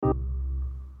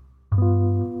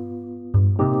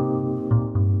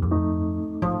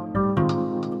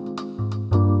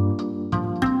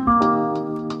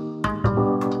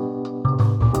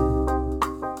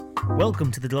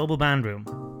Welcome to the Global Band Room,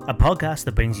 a podcast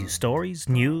that brings you stories,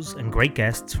 news, and great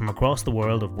guests from across the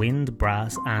world of wind,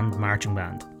 brass, and marching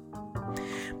band.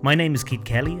 My name is Keith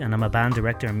Kelly, and I'm a band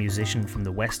director and musician from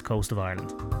the west coast of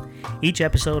Ireland. Each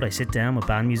episode, I sit down with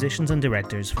band musicians and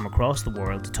directors from across the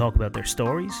world to talk about their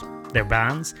stories, their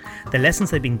bands, the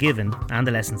lessons they've been given and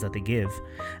the lessons that they give,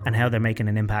 and how they're making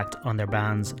an impact on their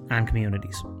bands and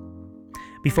communities.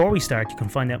 Before we start, you can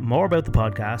find out more about the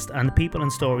podcast and the people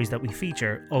and stories that we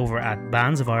feature over at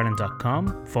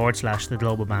bandsofIreland.com/The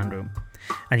Global Band Room.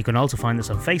 And you can also find us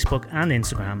on Facebook and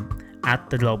Instagram at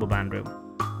The Global Band Room.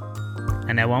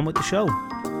 And now on with the show.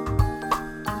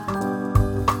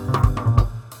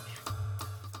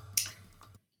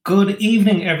 Good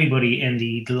evening, everybody in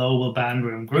the Global Band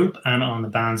Room group and on the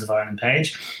Bands of Ireland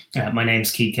page. My name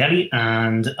is Keith Kelly,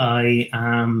 and I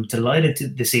am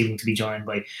delighted this evening to be joined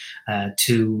by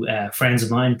two friends of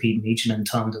mine, Pete Meechan and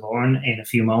Tom DeVorn, in a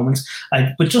few moments.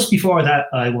 But just before that,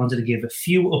 I wanted to give a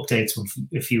few updates on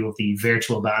a few of the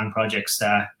virtual band projects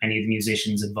that many of the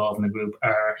musicians involved in the group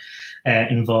are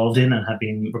involved in and have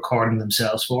been recording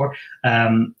themselves for.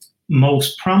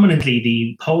 Most prominently,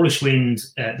 the Polish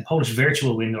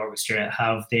Virtual Wind Orchestra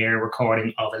have their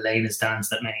recording of Elena's Dance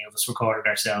that many of us recorded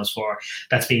ourselves for.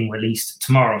 That's being released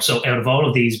tomorrow. So out of all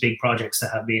of these big projects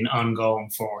that have been ongoing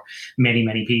for many,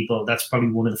 many people, that's probably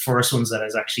one of the first ones that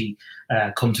has actually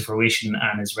come to fruition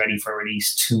and is ready for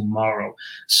release tomorrow.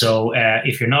 So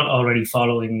if you're not already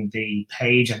following the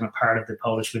page and a part of the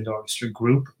Polish Wind Orchestra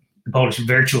group, the Polish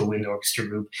Virtual Wind Orchestra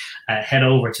group, head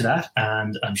over to that,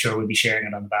 and I'm sure we'll be sharing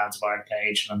it on the Bands of Ireland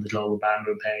page and on the Global Band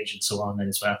Room page and so on then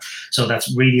as well. So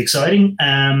that's really exciting.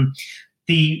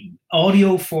 The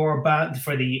audio for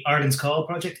the Ireland's Call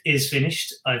project is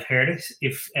finished. I've heard it.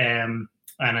 And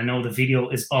I know the video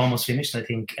is almost finished. I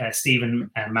think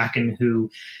Stephen Mackin, who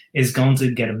is going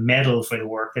to get a medal for the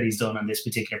work that he's done on this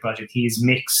particular project, he's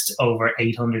mixed over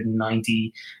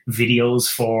 890 videos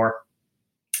for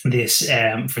this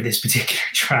particular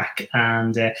track,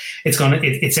 and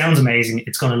it sounds amazing.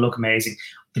 It's going to look amazing.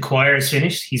 The choir is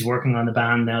finished. He's working on the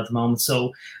band now at the moment,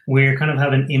 so we're kind of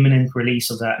having imminent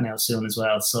release of that now soon as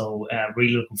well. So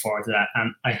really looking forward to that,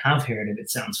 and I have heard it.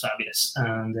 It sounds fabulous,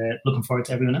 and looking forward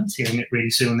to everyone else hearing it really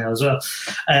soon now as well.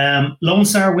 Lone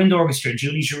Star Wind Orchestra,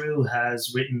 Julie Giroux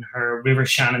has written her River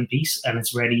Shannon piece, and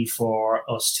it's ready for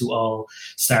us to all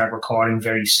start recording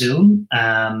very soon.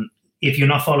 If you're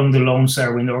not following the Lone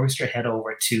Star Wind Orchestra, head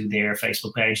over to their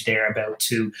Facebook page. They're about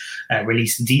to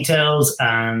release the details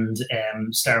and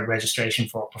start registration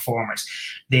for performers.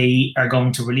 They are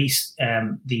going to release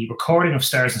the recording of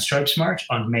Stars and Stripes March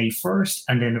on May 1st,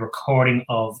 and then the recording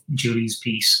of Julie's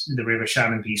piece, the River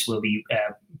Shannon piece, will be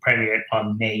premiered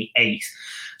on May 8th.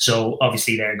 So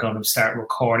obviously they're going to start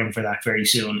recording for that very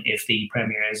soon if the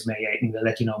premiere is May 8th, and we'll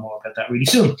let you know more about that really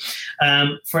soon.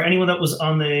 For anyone that was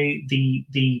on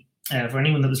for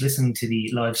anyone that was listening to the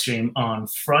live stream on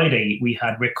Friday, we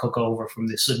had Rick Cook over from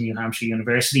the Southern New Hampshire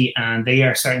University, and they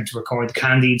are starting to record the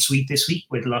Candide Suite this week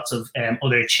with lots of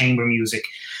other chamber music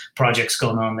projects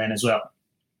going on then as well.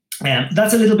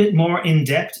 That's a little bit more in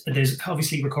depth. There's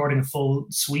obviously recording a full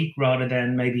suite rather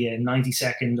than maybe a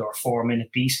 90-second or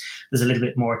 4-minute piece. There's a little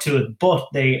bit more to it, but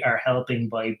they are helping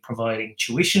by providing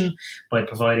tuition, by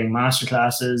providing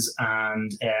masterclasses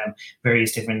and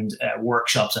various different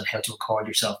workshops on how to record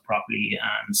yourself properly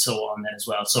and so on then as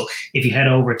well. So if you head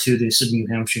over to the Southern New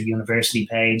Hampshire University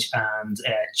page and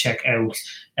check out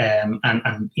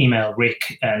and email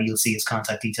Rick, you'll see his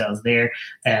contact details there.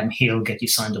 He'll get you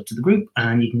signed up to the group,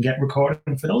 and you can get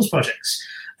recording for those projects.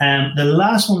 The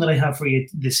last one that I have for you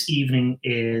this evening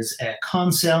is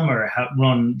Conn-Selmer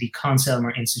run the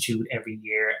Conn-Selmer Institute every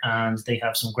year, and they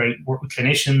have some great work with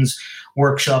clinicians,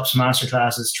 workshops,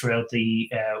 masterclasses throughout the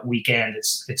weekend.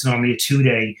 It's normally a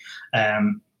 2-day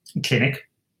clinic.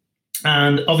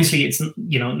 And obviously, it's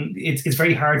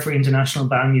very hard for international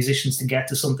band musicians to get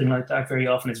to something like that. Very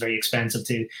often, it's very expensive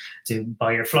to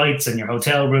buy your flights and your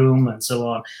hotel room and so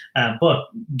on. But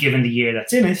given the year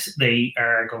that's in it, they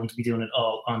are going to be doing it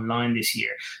all online this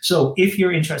year. So if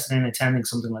you're interested in attending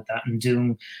something like that and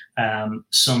doing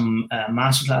some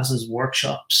masterclasses,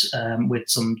 workshops with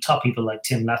some top people like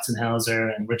Tim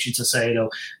Latzenhauser and Richard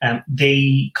Saucedo,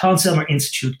 the Conn-Selmer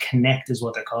Institute Connect is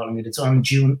what they're calling it. It's on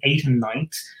June 8th and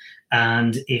 9th.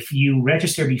 And if you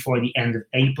register before the end of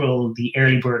April, the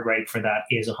early bird rate for that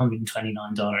is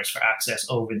 $129 for access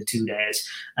over the 2 days.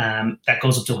 That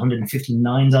goes up to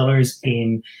 $159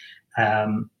 in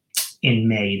in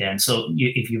May then. So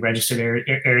if you registered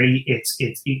early,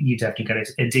 you definitely get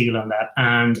a deal on that.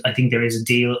 And I think there is a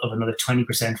deal of another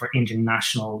 20% for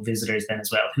international visitors then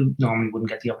as well, who normally wouldn't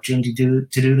get the opportunity to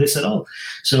do this at all.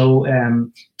 So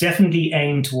definitely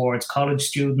aim towards college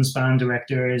students, band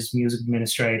directors, music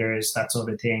administrators, that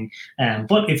sort of thing.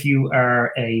 But if you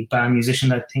are a band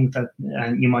musician, I think that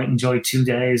you might enjoy 2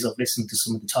 days of listening to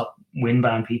some of the top wind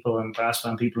band people and brass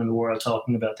band people in the world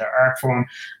talking about their art form.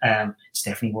 It's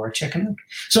definitely worth checking out.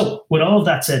 So with all of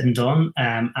that said and done,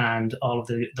 and all of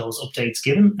those updates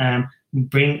given,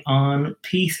 bring on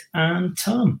Pete and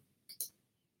Tom.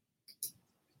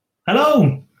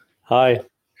 Hello. Hi.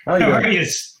 How are you?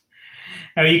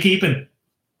 How are you keeping?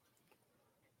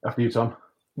 After you, Tom.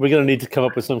 We're going to need to come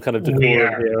up with some kind of decorum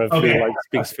here of who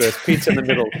speaks first. Pete's in the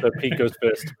middle, so Pete goes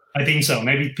first. I think so.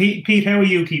 Maybe Pete, how are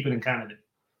you keeping in Canada?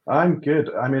 I'm good.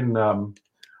 I'm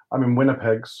in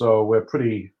Winnipeg, so we're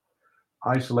pretty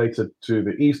isolated to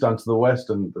the east and to the west,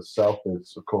 and the south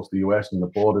is, of course, the US and the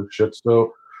border's shut.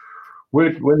 So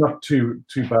we're not too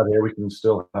bad here. We can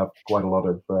still have quite a lot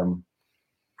of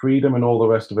freedom and all the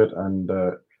rest of it. And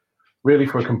really,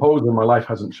 for a composer, my life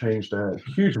hasn't changed a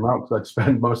huge amount, because I'd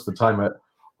spend most of the time at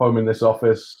home in this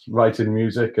office writing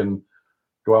music and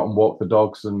go out and walk the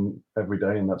dogs and every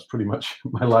day. And that's pretty much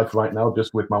my life right now,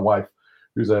 just with my wife,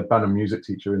 who's a band and music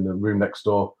teacher in the room next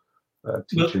door.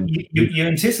 Teaching. Well, you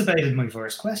anticipated my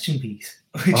first question, Pete,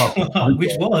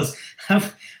 which was,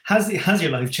 has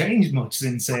your life changed much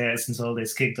since all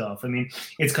this kicked off? I mean,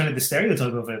 it's kind of the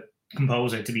stereotype of a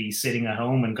composer to be sitting at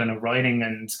home and kind of writing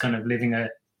and kind of living a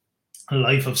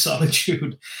life of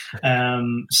solitude.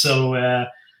 So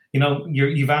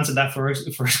you've answered that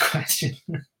first question.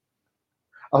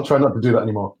 I'll try not to do that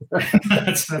anymore.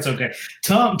 that's okay.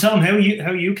 Tom, how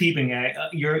are you keeping?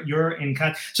 You're in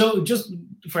Canada. So just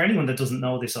for anyone that doesn't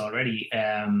know this already,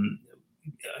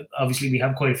 obviously we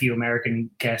have quite a few American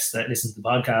guests that listen to the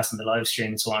podcast and the live stream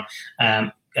and so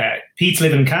on. Pete's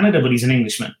living in Canada, but he's an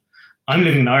Englishman. I'm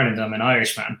living in Ireland. I'm an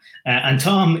Irishman, and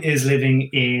Tom is living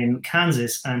in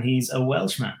Kansas, and he's a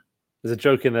Welshman. There's a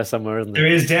joke in there somewhere, isn't there?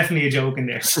 There is definitely a joke in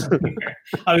there somewhere.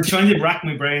 I was trying to rack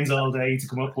my brains all day to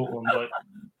come up with one, but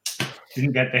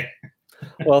didn't get there.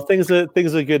 Well, things are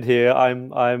good here.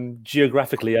 I'm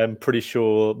geographically, I'm pretty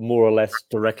sure more or less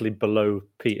directly below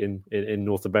Pete in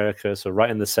North America, so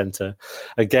right in the center.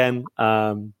 Again,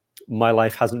 my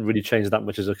life hasn't really changed that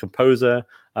much as a composer.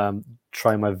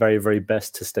 Trying my very, very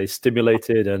best to stay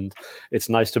stimulated, and it's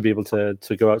nice to be able to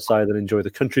go outside and enjoy the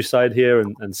countryside here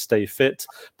and stay fit.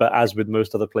 But as with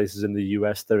most other places in the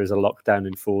US, there is a lockdown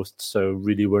enforced, so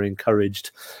really we're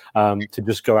encouraged to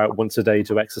just go out once a day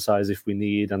to exercise if we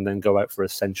need, and then go out for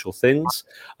essential things.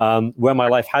 Where my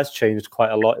life has changed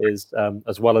quite a lot is,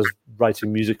 as well as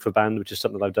writing music for band, which is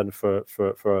something I've done for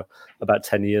about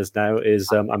 10 years now, is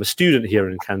I'm a student here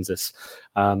in Kansas.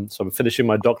 So I'm finishing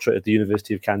my doctorate at the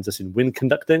University of Kansas in wind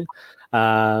conducting,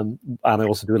 and I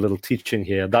also do a little teaching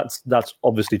here. That's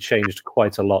obviously changed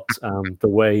quite a lot. The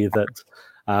way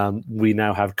that we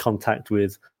now have contact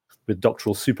with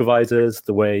doctoral supervisors,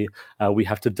 the way we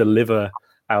have to deliver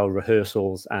our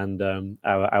rehearsals and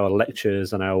our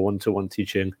lectures and our one-to-one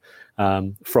teaching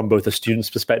from both a student's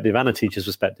perspective and a teacher's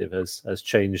perspective has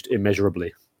changed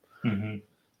immeasurably. Mm-hmm.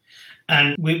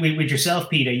 And with yourself,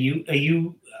 Pete, are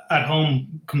you at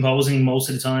home composing most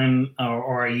of the time,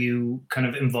 or are you kind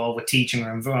of involved with teaching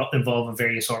or involved with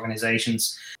various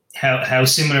organizations? How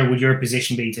similar would your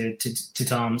position be to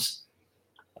Tom's?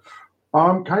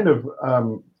 I'm kind of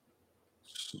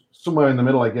somewhere in the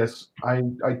middle, I guess. I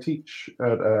teach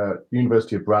at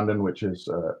University of Brandon, which is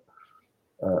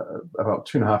about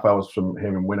 2.5 hours from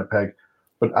here in Winnipeg.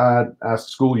 But our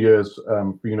school years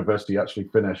for university actually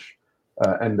finish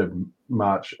end of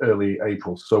March, early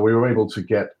April. So we were able to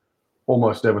get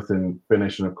almost everything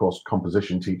finished. And of course,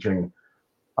 composition teaching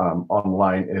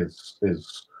online is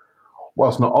while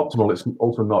it's not optimal, it's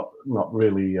also not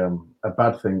really a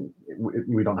bad thing.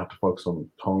 We don't have to focus on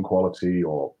tone quality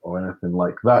or anything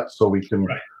like that. So we can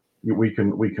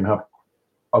have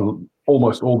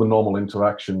almost all the normal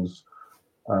interactions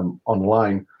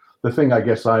online. The thing I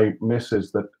guess I miss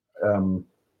is that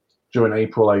during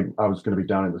April, I was going to be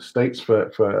down in the States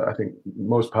for I think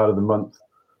most part of the month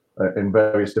in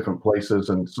various different places.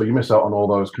 And so you miss out on all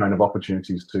those kind of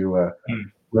opportunities to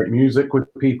write music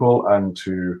with people and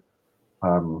to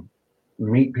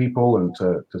meet people and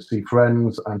to see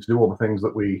friends and to do all the things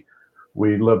that we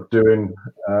love doing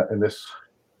in this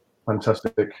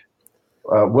fantastic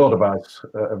world of ours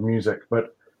of music.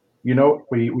 But, you know,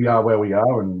 we are where we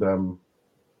are. And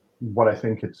what I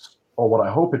think what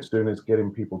I hope it's doing is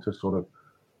getting people to sort of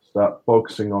start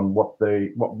focusing on what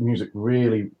music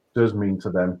really does mean to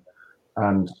them,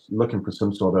 and looking for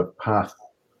some sort of path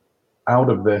out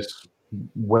of this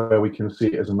where we can see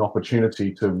it as an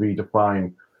opportunity to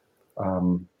redefine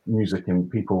music in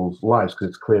people's lives, because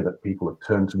it's clear that people have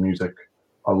turned to music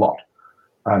a lot.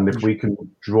 And if we can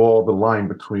draw the line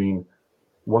between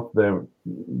what they're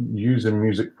using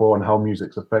music for and how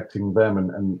music's affecting them,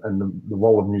 and the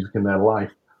role of music in their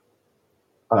life,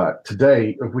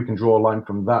 today, if we can draw a line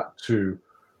from that to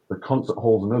the concert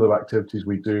halls and other activities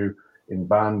we do in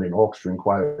band, in orchestra, in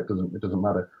choir, it doesn't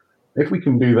matter. If we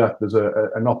can do that, there's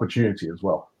an opportunity as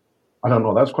well. I don't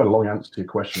know. That's quite a long answer to your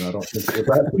question. I don't think it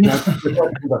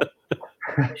was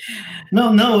that.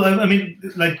 No. I mean,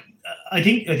 like, I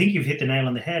think you've hit the nail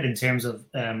on the head in terms of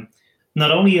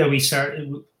not only are we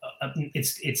starting.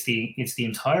 It's the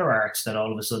entire arts that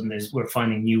all of a sudden we're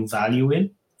finding new value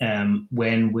in.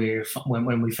 When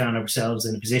we found ourselves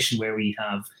in a position where we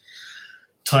have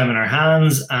time in our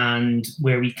hands and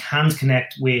where we can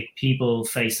connect with people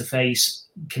face to face,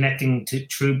 connecting to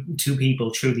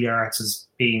people through the arts as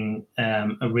being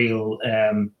a real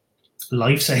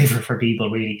lifesaver for people,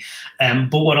 really.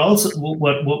 But what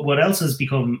else has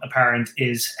become apparent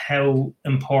is how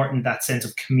important that sense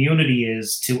of community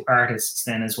is to artists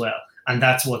then as well, and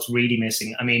that's what's really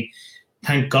missing. I mean,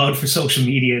 thank God for social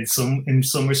media in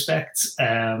some respects.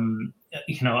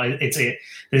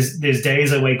 There's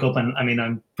days I wake up and, I mean,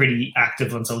 I'm pretty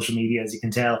active on social media, as you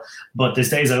can tell, but there's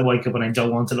days I wake up and I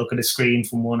don't want to look at a screen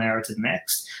from 1 hour to the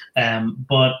next.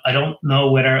 But I don't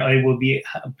know whether I will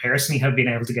personally have been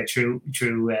able to get through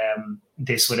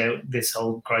this without this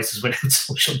whole crisis without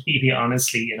social media,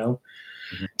 honestly,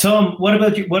 Mm-hmm. Tom, what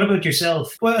about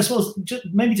yourself? Well, I suppose just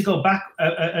maybe to go back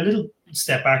a little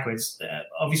step backwards,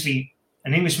 obviously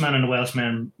an Englishman and a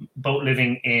Welshman, both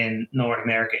living in North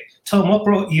America. Tom, what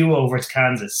brought you over to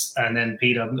Kansas? And then,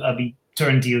 Pete, I'll be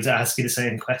turning to you to ask you the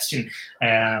same question.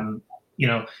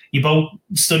 You both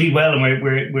studied well, and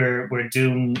we're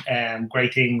doing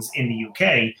great things in the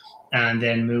UK, and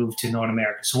then moved to North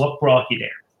America. So, what brought you there?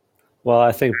 Well,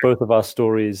 I think both of our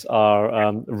stories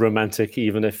are romantic,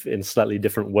 even if in slightly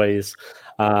different ways.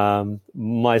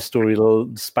 My story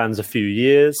spans a few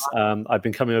years. I've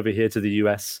been coming over here to the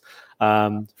US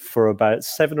for about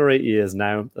 7 or 8 years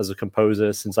now as a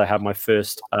composer, since I had my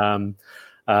first wind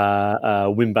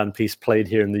band piece played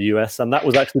here in the US. And that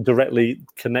was actually directly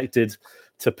connected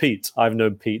to Pete. I've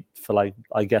known Pete for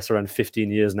I guess around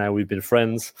 15 years now. We've been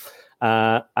friends.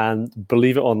 And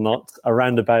believe it or not,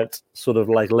 around about sort of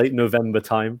late November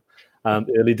time,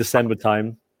 early December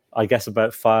time, I guess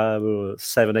about 5 or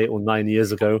 7, 8 or 9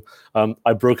 years ago,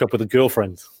 I broke up with a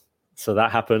girlfriend. So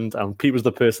that happened, and Pete was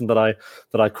the person that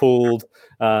I called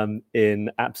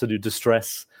in absolute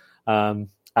distress, and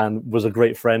was a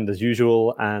great friend as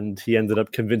usual. And he ended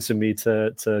up convincing me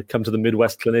to come to the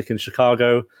Midwest Clinic in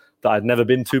Chicago that I'd never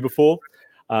been to before.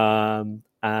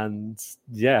 And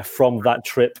yeah, from that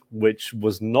trip, which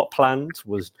was not planned,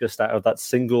 was just out of that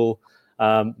single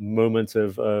moment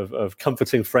of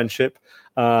comforting friendship,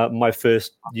 my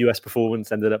first US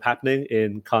performance ended up happening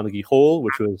in Carnegie Hall,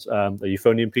 which was a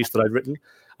euphonium piece that I'd written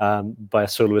by a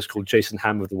soloist called Jason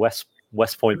Hamm of the West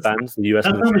Point Band, the US.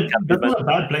 That's not a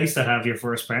bad place to have your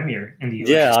first premiere in the US.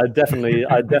 Yeah, I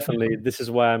definitely. This is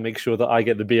why I make sure that I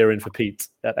get the beer in for Pete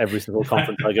at every single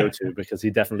conference I go to, because he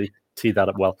definitely teed that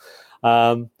up well.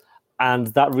 And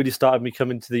that really started me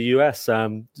coming to the US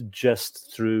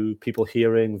just through people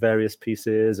hearing various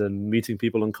pieces and meeting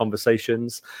people in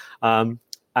conversations.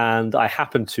 And I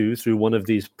happened to, through one of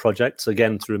these projects,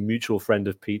 again, through a mutual friend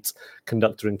of Pete's,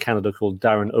 conductor in Canada called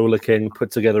Darren Oleking,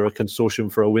 put together a consortium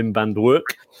for a wind band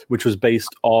work, which was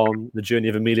based on the journey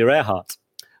of Amelia Earhart.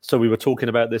 So we were talking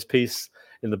about this piece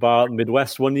in the bar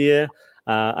Midwest one year,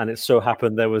 and it so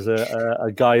happened there was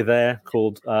a guy there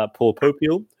called Paul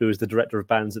Popiel, who is the director of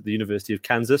bands at the University of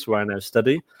Kansas, where I now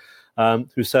study,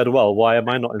 who said, well, why am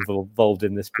I not involved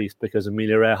in this piece? Because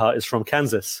Amelia Earhart is from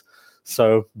Kansas.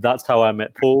 So that's how I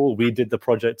met Paul. We did the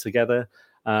project together,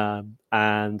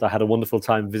 and I had a wonderful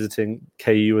time visiting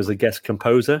KU as a guest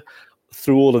composer.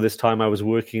 Through all of this time, I was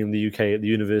working in the UK at the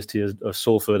University of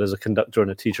Salford as a conductor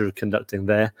and a teacher of conducting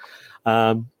there.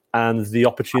 And the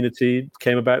opportunity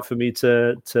came about for me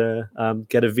to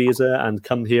get a visa and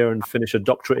come here and finish a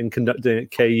doctorate in conducting at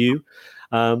KU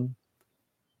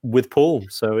with Paul.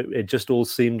 So it just all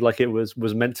seemed like it was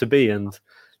meant to be. And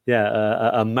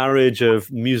yeah, a marriage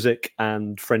of music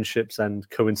and friendships and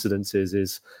coincidences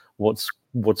is what's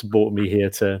brought me here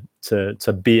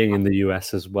to being in the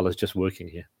US as well as just working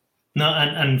here. No,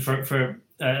 and for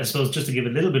I suppose just to give a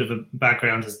little bit of a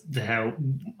background as to how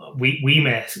we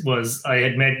met, was I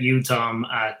had met you, Tom,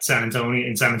 at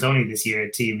in San Antonio this year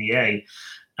at TMEA,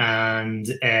 and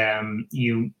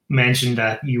you mentioned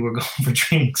that you were going for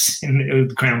drinks in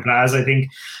the Crown Plaza, I think,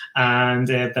 and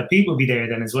that Pete would be there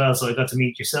then as well. So I got to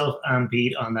meet yourself and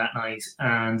Pete on that night,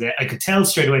 and I could tell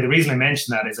straight away. The reason I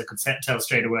mentioned that is I could tell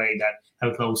straight away that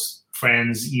how close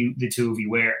friends the two of you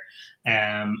were.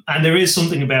 And there is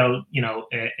something about,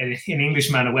 an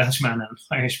Englishman, a Welshman, and an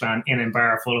Irishman in a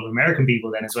bar full of American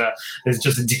people then as well. There's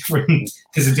just a different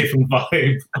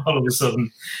vibe all of a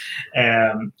sudden.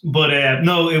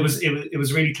 No, it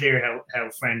was really clear how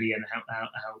friendly and how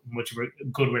much of a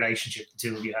good relationship the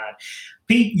two of you had.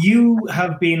 Pete, you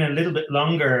have been a little bit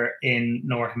longer in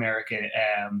North America.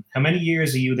 How many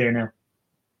years are you there now?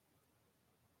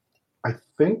 I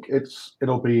think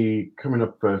it'll be coming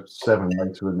up for 7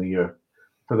 later in the year.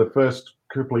 For the first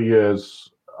couple of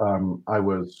years, I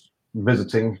was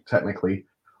visiting technically,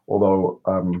 although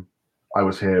I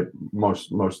was here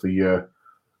most of the year.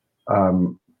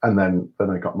 And then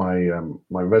I got my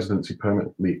residency permit,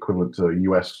 the equivalent to a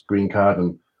US green card,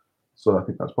 and so I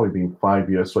think that's probably been 5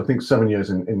 years. So I think 7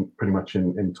 years in pretty much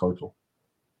in total.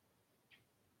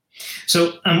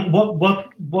 So, what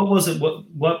was it? What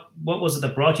was it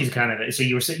that brought you to Canada? So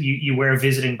you were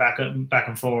visiting back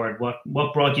and forward.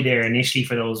 What brought you there initially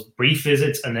for those brief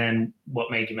visits, and then what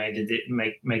made you make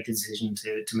the decision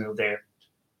to move there?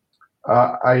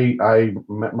 I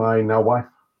met my now wife.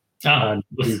 Oh,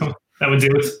 that would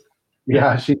do it.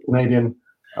 Yeah, she's Canadian,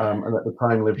 and at the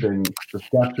time lived in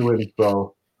Saskatchewan.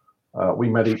 So we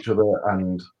met each other,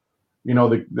 and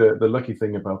the lucky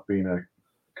thing about being a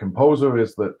composer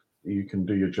is that you can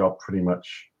do your job pretty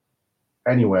much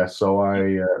anywhere. So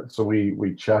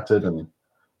we chatted,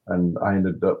 and I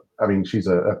ended up. I mean, she's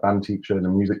a band teacher and a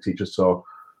music teacher, so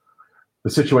the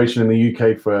situation in the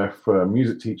UK for a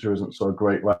music teacher isn't so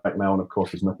great right now, and of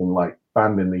course, there's nothing like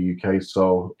band in the UK.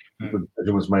 So the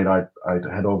decision was made. I'd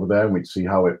head over there and we'd see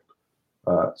how it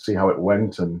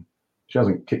went, and she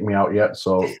hasn't kicked me out yet,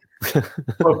 so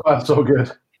so far so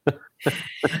good.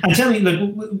 And tell me,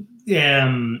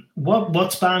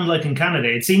 what's band like in Canada?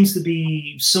 It seems to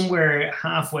be somewhere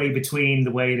halfway between the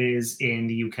way it is in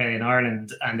the UK and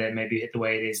Ireland, and then maybe the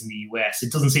way it is in the US.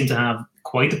 It doesn't seem to have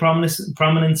quite the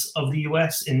prominence of the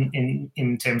US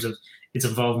in terms of its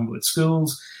involvement with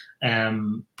schools,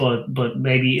 but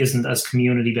maybe isn't as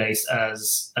community based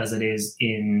as it is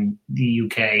in the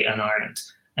UK and Ireland.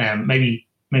 Maybe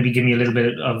give me a little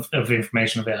bit of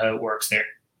information about how it works there.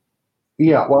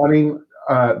 Yeah, well, I mean,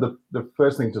 the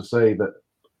first thing to say that,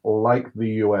 like the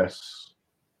US,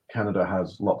 Canada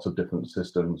has lots of different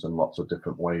systems and lots of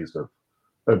different ways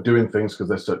of doing things because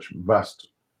they're such vast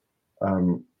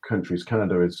countries.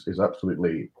 Canada is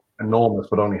absolutely enormous,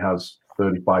 but only has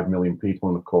 35 million people,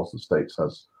 and of course the States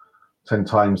has 10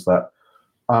 times that.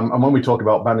 And when we talk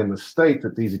about banning the States,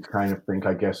 it's easy to kind of think,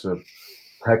 I guess, of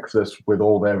Texas with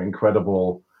all their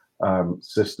incredible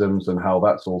systems and how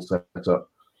that's all set up.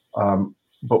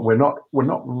 But we're not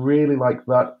really like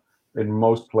that in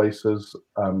most places.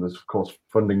 There's of course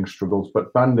funding struggles,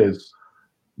 but band is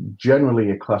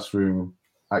generally a classroom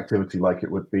activity like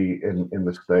it would be in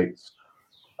the States.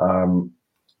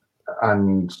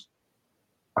 And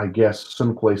I guess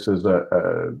some places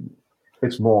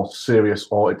it's more serious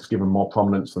or it's given more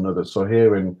prominence than others. So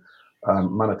here in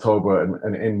Manitoba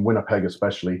and in Winnipeg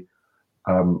especially,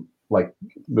 like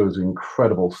there's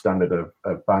incredible standard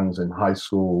of bands in high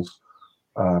schools,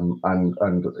 and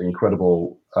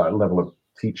incredible level of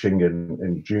teaching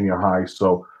in junior high.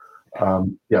 So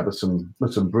there's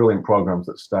some brilliant programs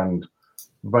that stand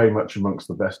very much amongst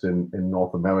the best in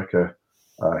North America,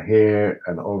 here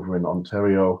and over in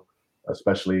Ontario,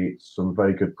 especially some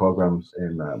very good programs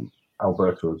in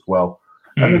Alberta as well.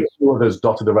 And there's a few others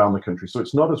dotted around the country. So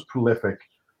it's not as prolific,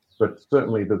 but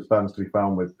certainly there's bands to be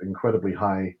found with incredibly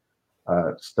high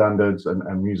standards,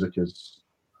 and music is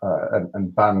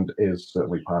and band is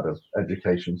certainly part of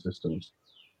education systems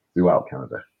throughout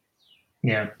Canada.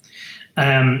 Yeah.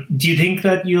 Do you think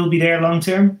that you'll be there long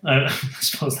term? I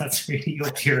suppose that's really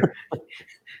up to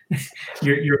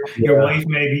your wife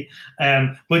maybe.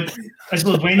 But I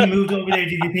suppose when you moved over there,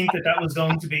 did you think that was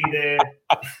going to be the?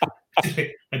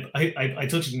 I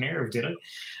touched a nerve, did I?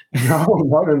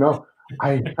 No.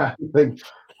 I think.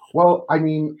 Well, I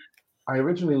mean, I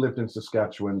originally lived in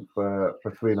Saskatchewan for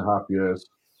 3.5 years.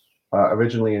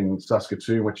 Originally in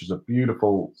Saskatoon, which is a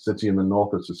beautiful city in the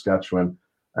north of Saskatchewan,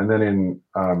 and then in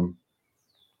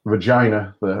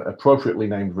Regina, the appropriately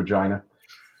named Regina,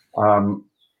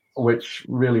 which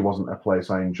really wasn't a place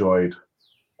I enjoyed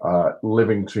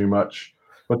living too much.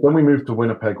 But then we moved to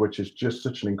Winnipeg, which is just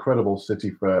such an incredible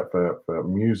city for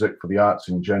music, for the arts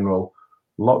in general.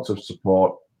 Lots of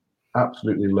support.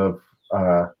 Absolutely love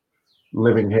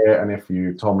living here, and if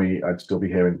you told me I'd still be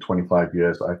here in 25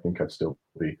 years, I think I'd still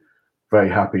be very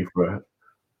happy for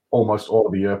almost all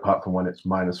of the year, apart from when it's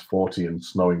 -40 and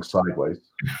snowing sideways.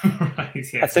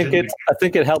 Right, yeah, I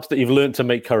think it helps that you've learned to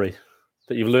make curry,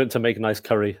 that you've learned to make nice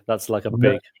curry. That's like a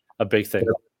big thing.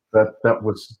 That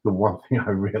was the one thing I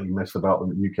really miss about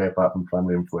the UK, apart from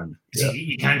family and friends. Yeah.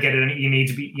 You can't get it. You need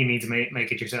to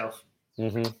make it yourself.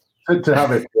 Mm-hmm. To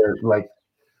have it like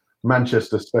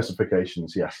Manchester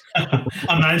specifications, yes.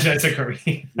 A Manchester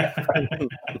curry.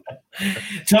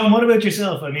 Tom, what about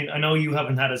yourself? I mean, I know you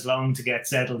haven't had as long to get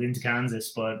settled into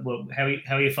Kansas, but how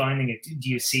are you finding it? Do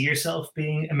you see yourself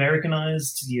being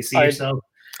Americanized? Do you see yourself?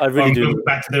 I really do.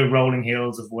 Back to the rolling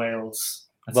hills of Wales.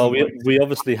 Well, we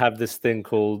obviously have this thing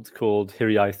called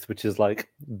Hiraeth, which is like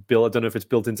built. I don't know if it's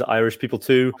built into Irish people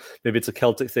too. Maybe it's a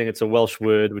Celtic thing. It's a Welsh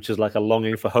word, which is like a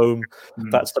longing for home.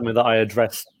 That's something that I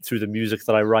address through the music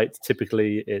that I write.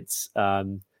 Typically, it's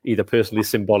either personally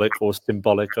symbolic or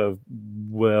symbolic of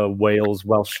Wales,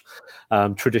 Welsh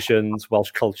traditions,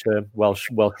 Welsh culture, Welsh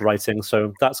writing.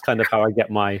 So that's kind of how I get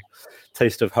my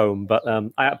taste of home. But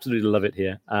I absolutely love it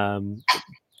here.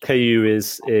 KU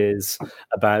is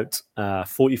about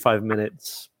 45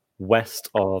 minutes west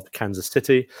of Kansas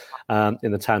City,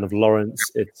 in the town of Lawrence.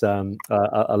 It's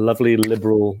a lovely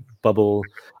liberal bubble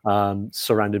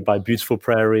surrounded by beautiful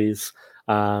prairies.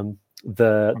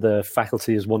 The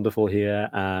faculty is wonderful here.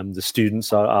 The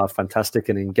students are fantastic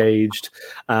and engaged.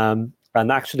 And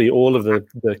actually, all of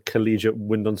the collegiate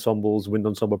wind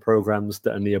ensemble programs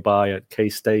that are nearby at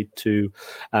K-State too,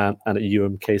 and at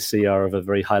UMKC are of a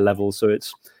very high level. So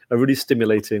it's a really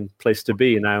stimulating place to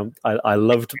be. Now, I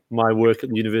loved my work at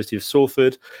the University of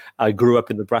Salford. I grew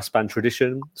up in the brass band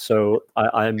tradition, so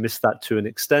I missed that to an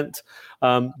extent.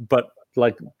 But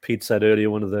like Pete said earlier,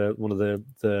 one of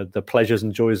the pleasures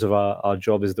and joys of our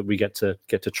job is that we get to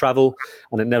travel,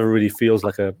 and it never really feels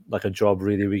like a job.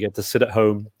 Really, we get to sit at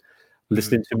home,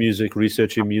 listening to music,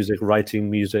 researching music, writing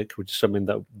music, which is something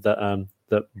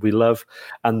that we love,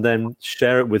 and then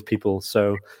share it with people.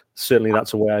 So certainly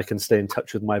that's a way I can stay in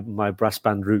touch with my brass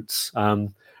band roots.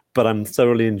 But I'm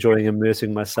thoroughly enjoying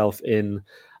immersing myself in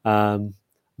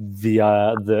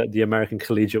the American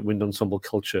collegiate wind ensemble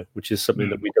culture, which is something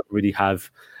that we don't really have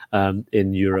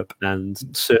in Europe. And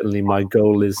certainly my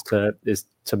goal is to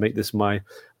make this my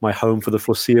home for the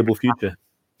foreseeable future.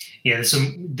 Yeah,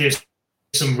 there's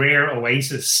some rare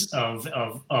oasis of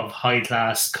high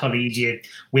class collegiate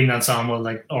wind ensemble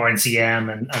like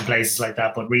RNCM and places like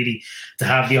that. But really, to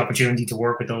have the opportunity to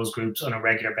work with those groups on a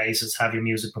regular basis, have your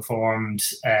music performed,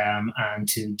 and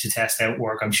to test out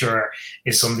work, I'm sure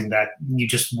is something that you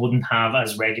just wouldn't have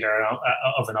as regular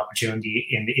of an opportunity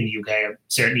in the UK,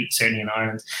 certainly in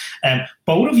Ireland.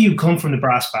 Both of you come from the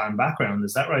brass band background,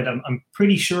 is that right? I'm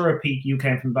pretty sure, Pete, you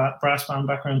came from brass band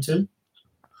background too.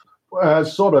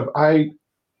 Sort of.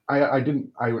 I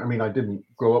didn't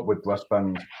grow up with brass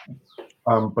bands,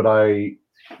 but I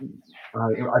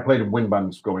played in wind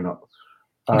bands growing up,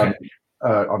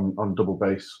 on double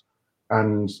bass,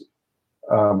 and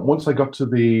once I got to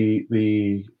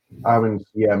the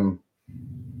RNCM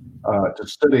to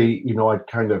study, I'd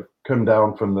kind of come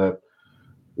down from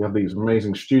you have these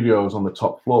amazing studios on the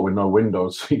top floor with no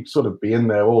windows, so you'd sort of be in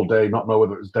there all day, not know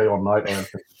whether it was day or night or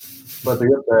anything. But they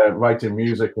up there writing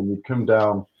music, and you'd come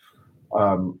down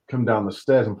the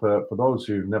stairs. And for those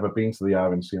who've never been to the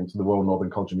RNCM, to the Royal Northern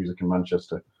College of Music in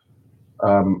Manchester,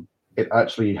 it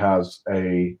actually has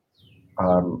a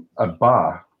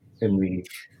bar in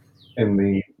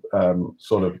the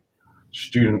sort of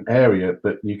student area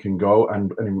that you can go,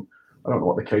 and I don't know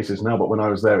what the case is now, but when I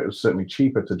was there, it was certainly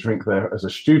cheaper to drink there as a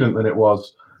student than it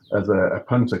was as a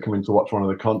punter coming to watch one of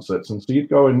the concerts. And so you'd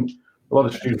go, and a lot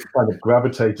of students kind of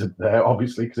gravitated there,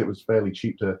 obviously, because it was fairly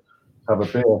cheap to have a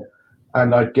beer.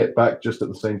 And I'd get back just at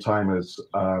the same time as,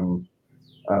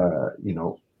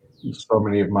 so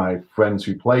many of my friends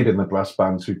who played in the brass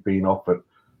bands who'd been off at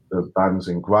the bands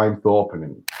in Grimethorpe and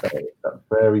in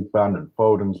Fairies Band and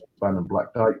Foden's Band and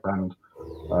Black Dyke Band.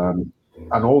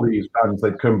 And all these bands,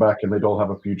 they'd come back and they'd all have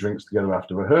a few drinks together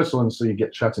after rehearsal. And so you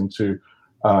get chatting to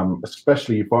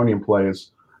especially euphonium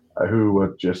players who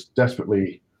were just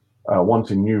desperately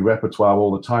wanting new repertoire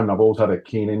all the time. And I've always had a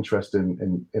keen interest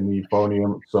in the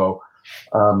euphonium. So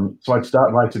I'd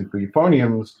start writing for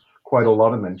euphoniums quite a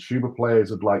lot, and then tuba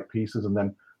players would like pieces. And then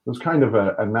there was kind of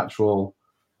a natural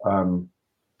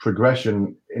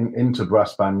progression into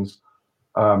brass bands.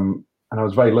 And I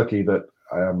was very lucky that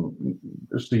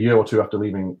just a year or two after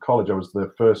leaving college, I was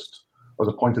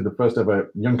appointed the first ever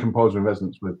young composer in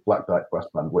residence with Black Dyke Brass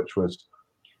Band, which was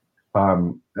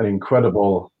an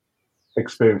incredible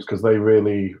experience, because they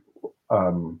really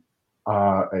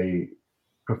are a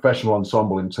professional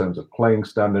ensemble in terms of playing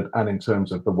standard and in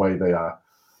terms of the way they are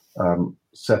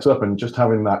set up, and just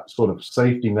having that sort of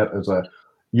safety net as a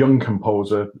young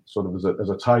composer, sort of as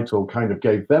a title, kind of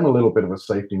gave them a little bit of a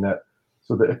safety net,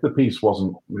 so that if the piece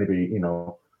wasn't maybe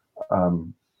of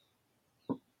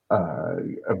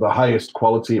the highest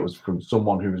quality, it was from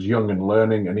someone who was young and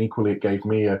learning, and equally it gave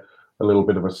me a little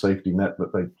bit of a safety net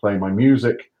that they'd play my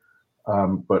music,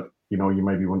 but you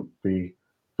maybe wouldn't be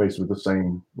faced with the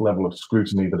same level of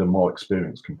scrutiny that a more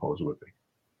experienced composer would be.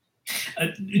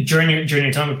 During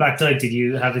your time with Black Dyke, did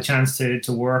you have the chance to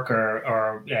work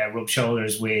or rub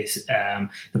shoulders with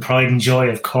the pride and joy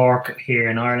of Cork here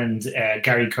in Ireland,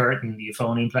 Gary Curtin, the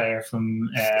euphonium player from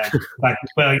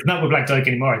he's not with Black Dyke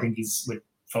anymore. I think he's with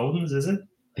Foden's, is it?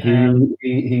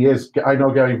 He is. I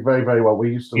know Gary very, very well.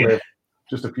 We used to live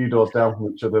just a few doors down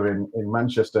from each other in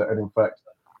Manchester, and in fact,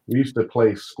 we used to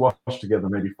play squash together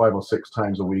maybe 5 or 6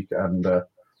 times a week, and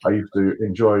I used to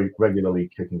enjoy regularly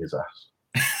kicking his ass.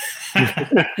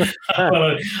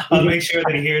 Well, I'll make sure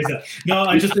that he hears that. No,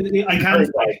 I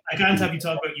can't have you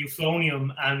talk about euphonium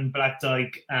and Black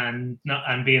Dyke and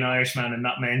be an Irishman and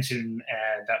not mention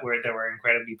that we're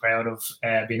incredibly proud of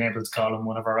being able to call him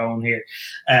one of our own here.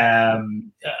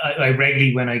 I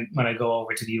regularly when I go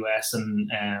over to the US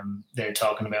and they're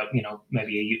talking about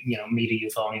maybe meet a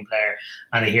euphonium player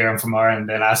and they hear him from Ireland,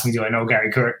 they'll ask me, do I know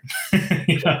Gary Curtin?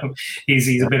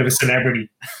 He's a bit of a celebrity.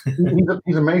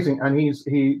 He's amazing, and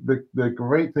the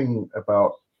great thing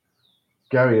about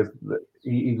Gary is that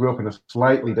he grew up in a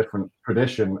slightly different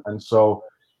tradition, and so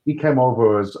he came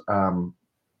over as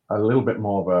a little bit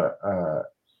more of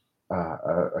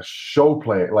a show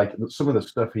player. Like, some of the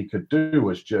stuff he could do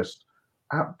was just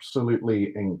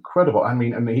absolutely incredible. I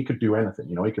mean, he could do anything.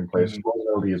 He can play a slow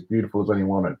melody as beautiful as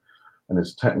anyone, and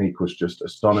his technique was just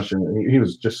astonishing. He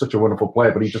was just such a wonderful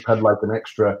player, but he just had like an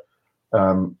extra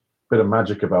bit of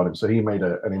magic about him, so he made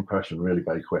an impression really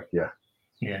very quick. Yeah,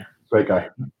 great guy.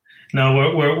 No,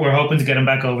 we're hoping to get him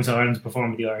back over to Ireland to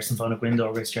perform with the Irish Symphonic Wind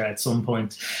Orchestra at some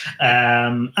point.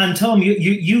 And Tom,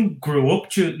 you grew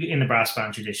up in the brass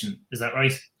band tradition, is that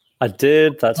right? I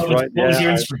did. That's right. What was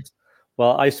your instrument?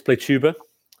 I used to play tuba.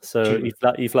 So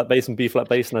E flat bass and B flat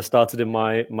bass, and I started in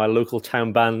my local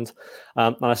town band,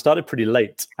 and I started pretty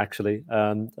late actually.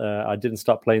 I didn't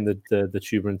start playing the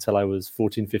tuba until I was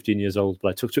 14, 15 years old, but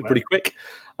I took to it pretty quick.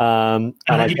 And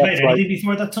had you played anything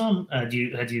before that, Tom? Had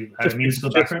you had a musical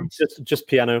background? Just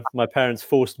piano. My parents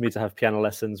forced me to have piano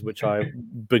lessons, which I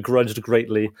begrudged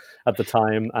greatly at the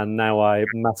time, and now I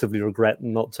massively regret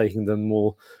not taking them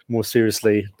more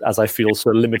seriously, as I feel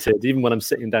so limited. Even when I'm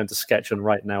sitting down to sketch and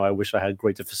write now, I wish I had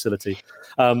greater facility.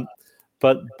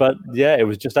 But yeah, it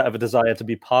was just out of a desire to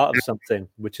be part of something,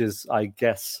 which is, I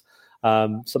guess,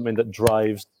 something that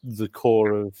drives the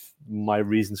core of my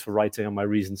reasons for writing and my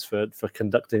reasons for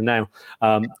conducting now.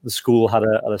 The school had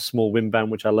a small wind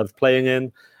band, which I loved playing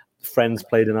in. Friends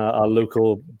played in our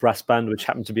local brass band, which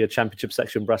happened to be a championship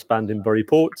section brass band in Bury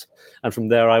Port. And from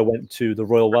there, I went to the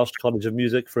Royal Welsh College of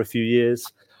Music for a few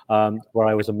years, where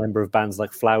I was a member of bands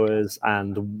like Flowers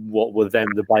and what were then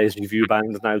the Byers Review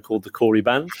Band, now called the Corey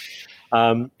Band.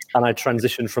 And I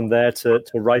transitioned from there to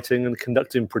writing and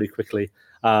conducting pretty quickly.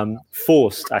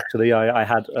 Forced, actually. I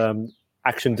had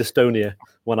action dystonia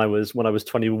when I was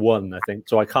 21, I think,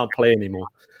 so I can't play anymore.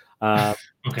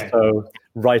 Okay. So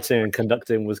writing and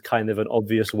conducting was kind of an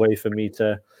obvious way for me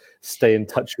to stay in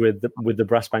touch with the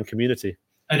brass band community.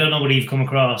 I don't know whether you've come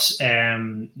across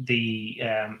the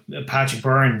Patrick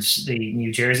Burns, the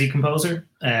New Jersey composer.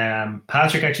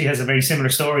 Patrick actually has a very similar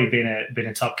story, being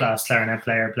a top class clarinet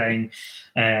player, playing,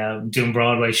 doing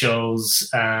Broadway shows,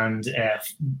 and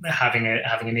having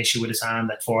an issue with his hand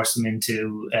that forced him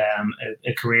into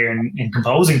a career in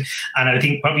composing. And I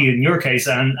think probably in your case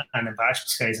and in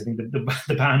Patrick's case, I think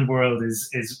the band world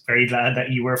is very glad that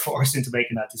you were forced into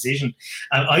making that decision.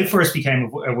 I first became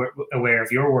aware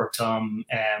of your work, Tom,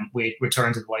 with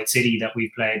Return to the White City, that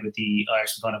we played with the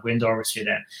Irish Symphonic Wind Orchestra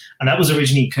then, and that was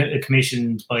originally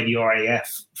commissioned by the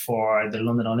RAF for the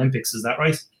London Olympics. Is that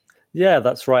right? Yeah,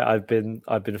 that's right. I've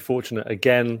been fortunate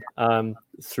again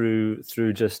through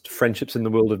just friendships in the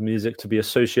world of music to be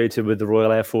associated with the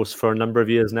Royal Air Force for a number of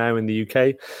years now in the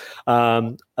UK.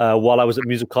 While I was at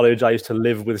music college, I used to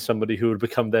live with somebody who would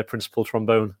become their principal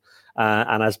trombone.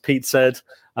 And as Pete said,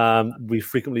 we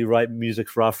frequently write music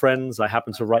for our friends. I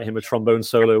happened to write him a trombone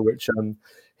solo, which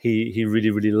he really,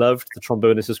 really loved. The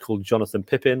trombonist is called Jonathan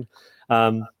Pippin.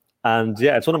 And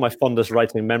yeah, it's one of my fondest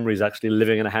writing memories, actually,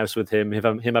 living in a house with him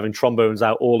having trombones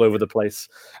out all over the place,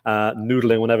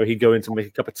 noodling whenever he'd go in to make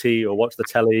a cup of tea or watch the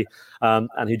telly.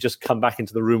 And he'd just come back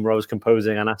into the room where I was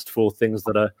composing and asked for things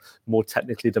that are more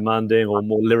technically demanding or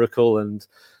more lyrical. And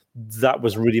that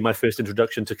was really my first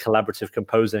introduction to collaborative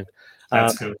composing.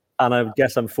 That's good. And I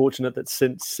guess I'm fortunate that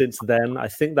since then, I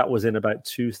think that was in about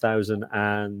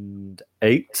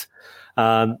 2008.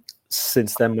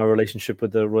 Since then, my relationship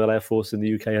with the Royal Air Force in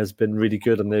the UK has been really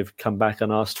good, and they've come back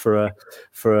and asked for a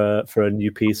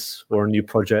new piece or a new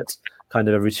project kind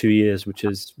of every 2 years, which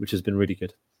has been really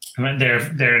good. I mean,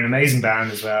 they're an amazing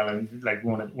band as well, and like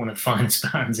one of the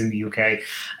finest bands in the UK.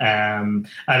 And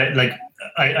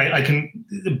I can,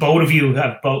 both of you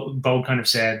have both kind of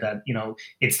said that, you know,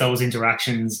 it's those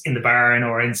interactions in the barn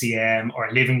or NCM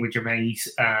or living with your mate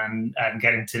and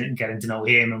getting to know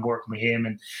him and working with him.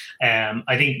 And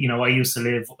I think, you know, I used to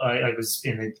live, I was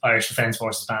in the Irish Defence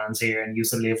Forces bands here and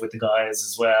used to live with the guys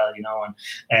as well, you know.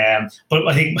 And but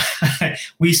I think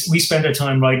we spent our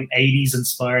time writing 80s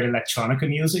inspired electronica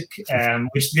music,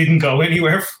 which didn't go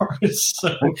anywhere for us.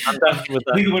 So I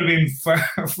think it would have been far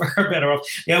better off.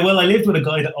 Yeah, well, I lived with a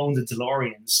guy that owned a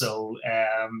DeLorean, so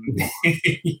yeah.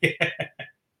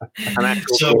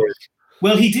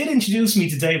 Well, he did introduce me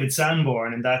to David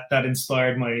Sanborn, and that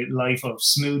inspired my life of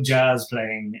smooth jazz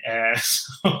playing. Yeah,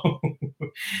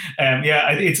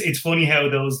 it's funny how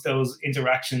those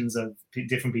interactions of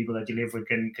different people that you live with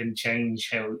can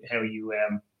change how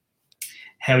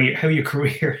your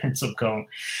career ends up going.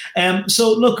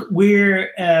 So look, we're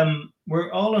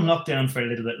all on lockdown for a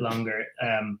little bit longer.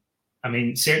 I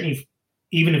mean, certainly,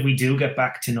 even if we do get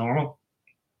back to normal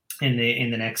in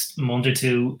the next month or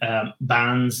two,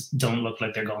 bands don't look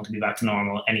like they're going to be back to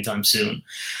normal anytime soon.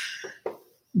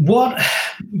 What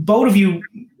both of you,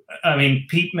 I mean,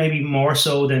 Pete maybe more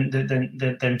so than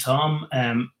Tom,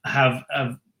 have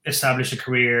established a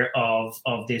career of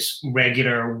this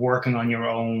regular working on your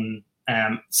own.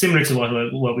 Similar to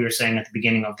what we were saying at the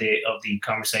beginning of the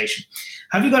conversation.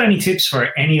 Have you got any tips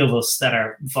for any of us that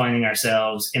are finding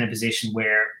ourselves in a position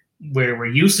where we're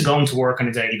used to going to work on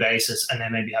a daily basis and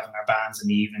then maybe having our bands in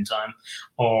the evening time,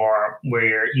 or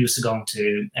we're used to going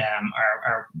to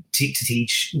to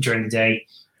teach during the day?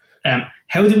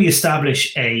 How do we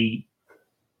establish a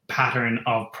pattern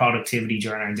of productivity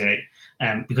during our day?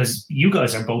 Because you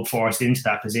guys are both forced into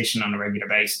that position on a regular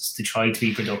basis to try to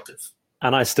be productive.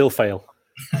 And I still fail.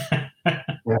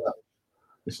 Yeah,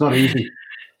 it's not easy.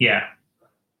 Yeah.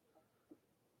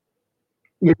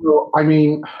 You know, I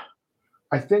mean,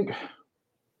 I think,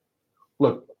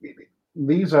 look,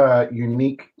 these are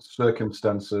unique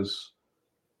circumstances,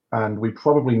 and we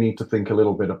probably need to think a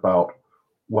little bit about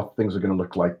what things are going to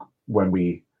look like when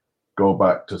we go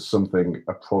back to something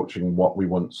approaching what we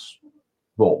once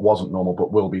thought wasn't normal,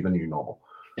 but will be the new normal.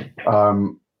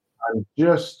 And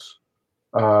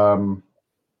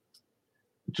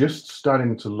just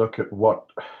starting to look at what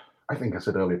I think I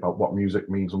said earlier about what music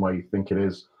means and where you think it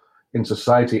is in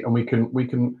society. And we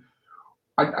can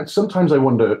sometimes I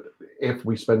wonder if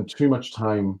we spend too much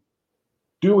time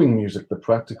doing music, the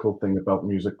practical thing about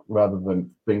music, rather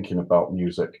than thinking about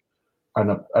music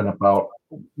and about,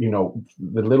 you know,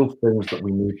 the little things that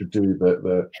we need to do,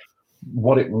 the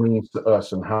what it means to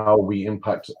us and how we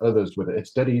impact others with it.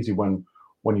 It's dead easy when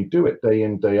you do it day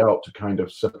in, day out to kind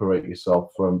of separate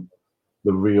yourself from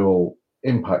the real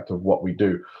impact of what we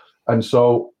do. And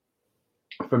so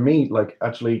for me, like,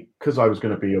 actually, because I was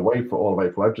going to be away for all of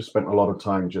April, I've just spent a lot of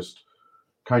time just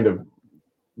kind of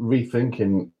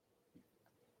rethinking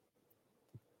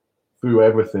through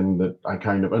everything that I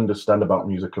kind of understand about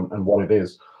music and what it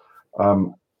is.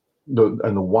 The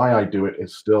why I do it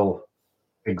is still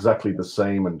exactly the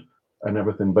same and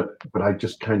everything, but I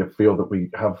just kind of feel that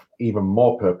we have even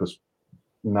more purpose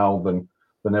now than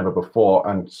ever before.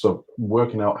 And so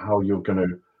working out how you're going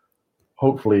to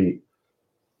hopefully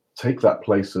take that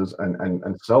places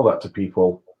and sell that to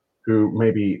people who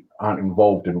maybe aren't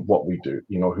involved in what we do,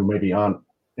 you know, who maybe aren't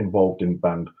involved in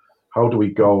band. How do we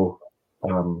go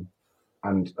and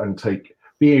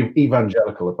be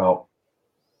evangelical about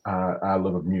our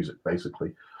love of music,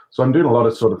 basically? So I'm doing a lot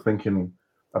of sort of thinking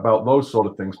about those sort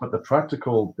of things, but the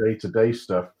practical day-to-day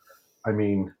stuff, I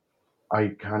mean, I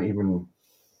can't even,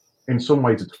 in some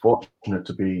ways it's fortunate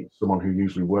to be someone who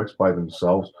usually works by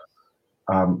themselves,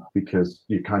 because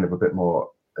you're kind of a bit more,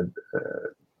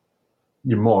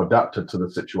 you're more adapted to the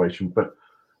situation. But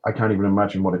I can't even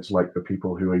imagine what it's like for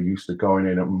people who are used to going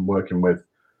in and working with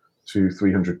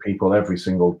 200-300 people every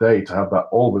single day, to have that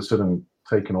all of a sudden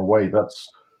taken away. That's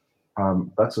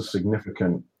a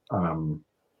significant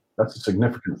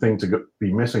thing to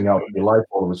be missing out of your life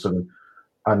all of a sudden.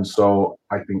 And so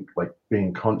I think like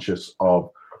being conscious of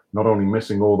not only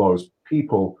missing all those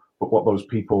people, but what those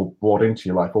people brought into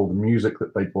your life, all the music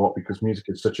that they brought, because music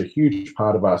is such a huge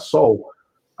part of our soul.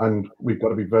 And we've got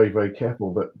to be very, very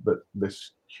careful that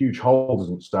this huge hole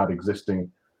doesn't start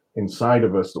existing inside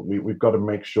of us, that we've got to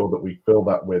make sure that we fill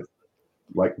that with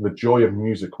like the joy of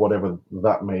music, whatever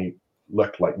that may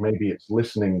look like. Maybe it's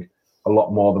listening a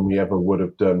lot more than we ever would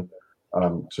have done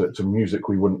to music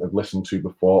we wouldn't have listened to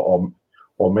before,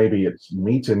 or maybe it's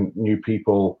meeting new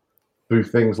people through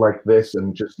things like this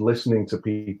and just listening to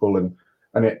people,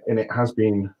 and it has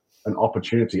been an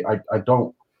opportunity. I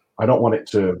don't want it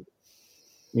to,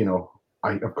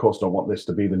 I of course don't want this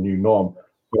to be the new norm,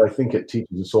 but I think it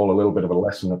teaches us all a little bit of a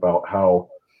lesson about how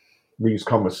these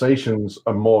conversations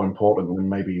are more important than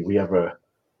maybe we ever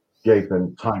gave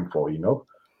them time for,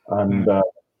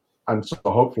 and so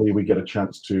hopefully we get a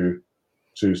chance to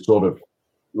sort of,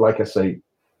 like I say,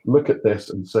 look at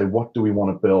this and say, what do we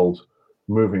want to build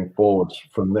moving forward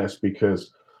from this?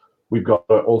 Because we've got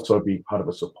to also be part of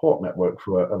a support network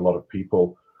for a lot of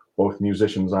people, both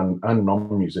musicians and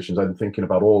non-musicians. I'm thinking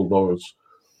about all those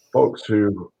folks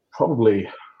who probably,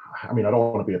 I mean, I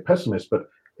don't want to be a pessimist, but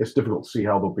it's difficult to see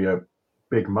how there'll be a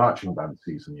big marching band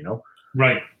season,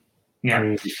 Right. Yeah. I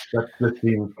mean, that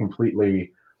seems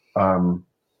completely.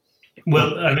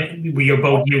 Well, I mean, you're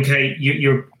both UK.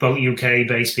 You're both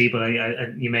UK-based people.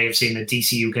 You may have seen the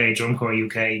DC UK, Drum Corps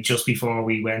UK. Just before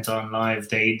we went on live,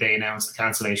 they announced the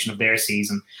cancellation of their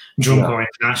season. Drum Corps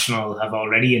International have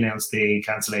already announced the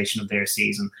cancellation of their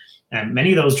season. And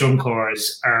many of those drum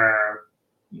corps are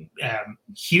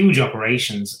huge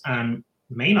operations and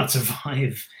may not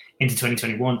survive into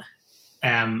 2021.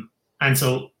 And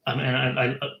so, I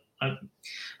mean,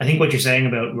 I think what you're saying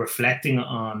about reflecting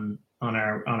on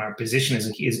our position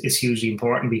is hugely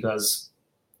important, because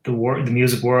the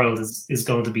music world is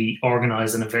going to be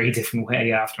organized in a very different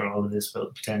way after all of this,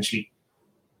 potentially.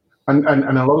 And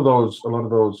a lot of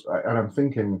those, and I'm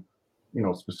thinking,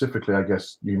 specifically, I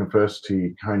guess,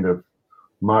 university kind of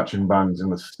marching bands in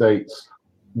the States,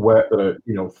 where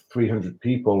 300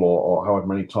 people or however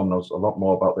many. Tom knows a lot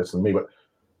more about this than me, but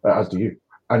as do you.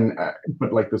 And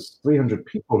but like there's 300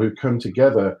 people who come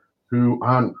together who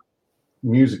aren't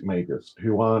music majors,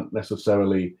 who aren't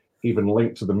necessarily even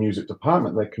linked to the music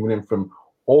department. They're coming in from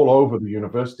all over the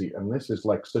university, and this is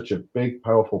like such a big,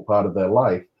 powerful part of their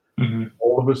life. Mm-hmm.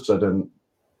 All of a sudden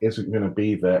isn't going to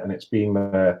be there, and it's been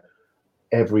there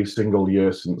every single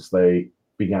year since they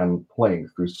began playing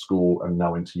through school and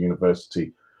now into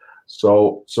university.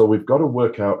 So we've got to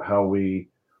work out how we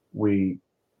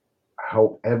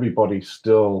help everybody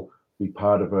still be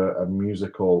part of a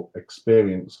musical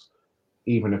experience,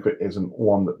 even if it isn't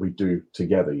one that we do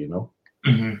together,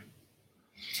 Mm-hmm.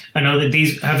 I know that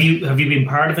have you been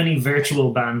part of any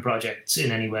virtual band projects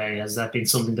in any way? Has that been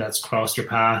something that's crossed your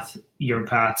paths?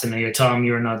 And now, Tom,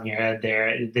 you're nodding your head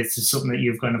there. This is something that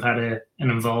you've kind of had an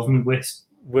involvement with.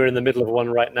 We're in the middle of one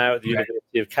right now at the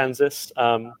University of Kansas.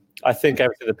 I think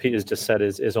everything that Peter's just said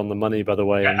is on the money, by the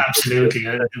way. Yeah, absolutely.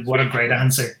 What a great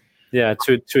answer. Yeah,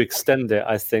 to extend it,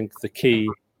 I think the key,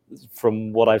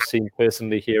 from what I've seen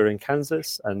personally here in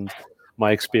Kansas and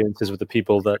my experiences with the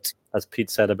people that, as Pete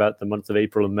said, about the month of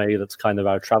April and May, that's kind of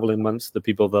our traveling months, the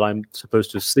people that I'm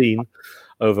supposed to have seen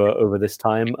over this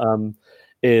time,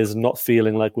 is not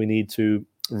feeling like we need to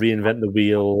reinvent the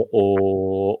wheel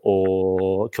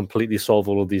or completely solve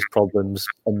all of these problems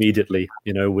immediately,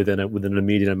 within an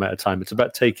immediate amount of time. It's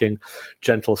about taking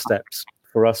gentle steps.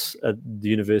 For us at the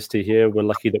university here, we're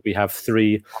lucky that we have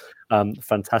 3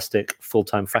 fantastic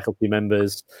full-time faculty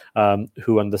members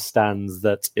who understands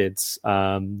that it's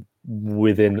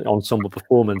within ensemble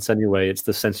performance anyway, it's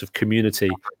the sense of community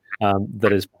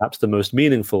that is perhaps the most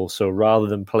meaningful. So rather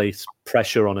than place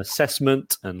pressure on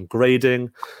assessment and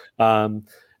grading,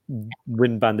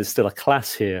 wind band is still a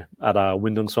class here at our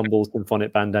wind ensemble,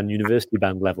 symphonic band and university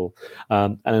band level.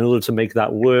 And in order to make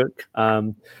that work,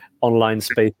 online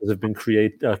spaces have been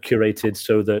curated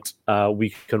so that we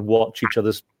can watch each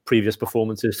other's previous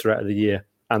performances throughout the year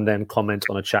and then comment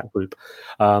on a chat group.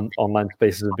 Online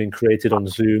spaces have been created on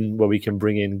Zoom where we can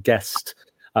bring in guest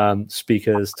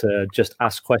speakers to just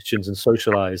ask questions and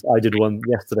socialize. I did one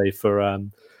yesterday for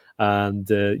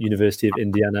the University of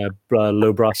Indiana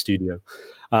Low Brass Studio.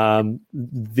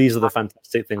 These are the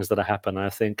fantastic things that happen. I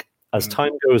think as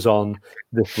time goes on,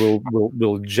 this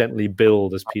will gently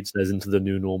build, as Pete says, into the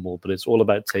new normal, but it's all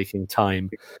about taking time.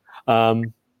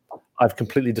 I've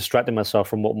completely distracted myself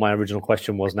from what my original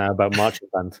question was now about marching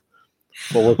band.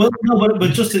 Well, no,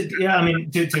 but just to, yeah, I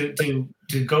mean,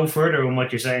 to go further on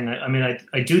what you're saying,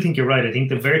 I do think you're right. I think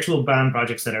the virtual band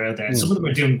projects that are out there, some of them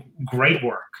are doing great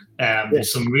work.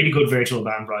 There's some really good virtual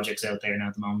band projects out there now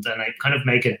at the moment, and I kind of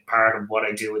make it part of what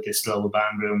I do with this global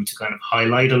band room to kind of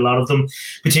highlight a lot of them,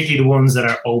 particularly the ones that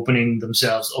are opening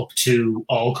themselves up to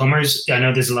all comers. I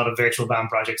know there's a lot of virtual band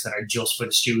projects that are just for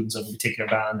the students of a particular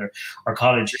band or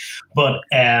college, but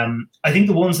I think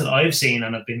the ones that I've seen,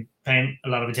 and I've been paying a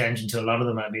lot of attention to a lot of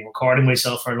them, I've been recording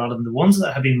myself for a lot of them, the ones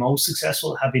that have been most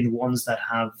successful have been the ones that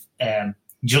have,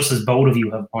 just as both of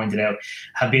you have pointed out,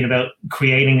 have been about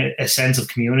creating a sense of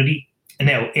community. And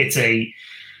now it's a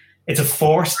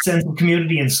forced sense of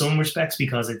community in some respects,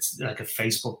 because it's like a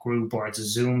Facebook group or it's a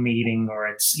Zoom meeting, or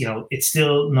it's, it's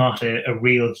still not a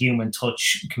real human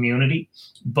touch community,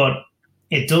 but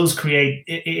it does create,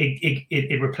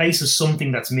 it replaces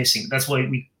something that's missing. That's why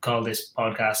we call this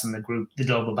podcast and the group the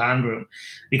Global Band Room,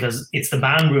 because it's the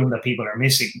band room that people are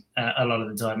missing a lot of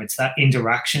the time. It's that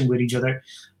interaction with each other.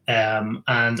 And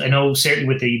I know certainly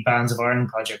with the Bands of Ireland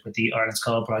project, with the Ireland's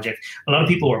Call project, a lot of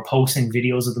people were posting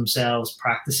videos of themselves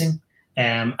practicing,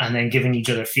 and then giving each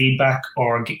other feedback,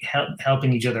 or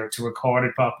helping each other to record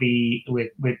it properly with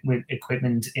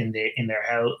equipment in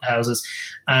their houses.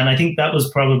 And I think that was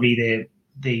probably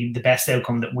the best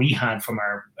outcome that we had from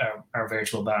our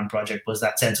virtual band project, was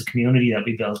that sense of community that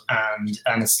we built, and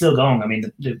it's still going. I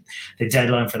mean, the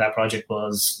deadline for that project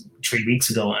was 3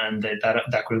 weeks ago, and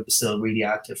that group is still really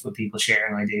active, with people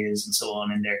sharing ideas and so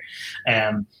on in there.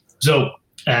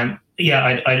 Yeah,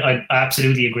 I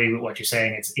absolutely agree with what you're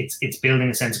saying. It's building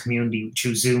a sense of community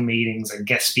through Zoom meetings and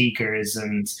guest speakers,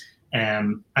 and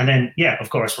then, yeah, of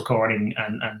course, recording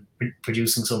and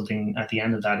producing something at the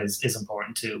end of that is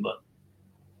important too. But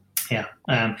yeah,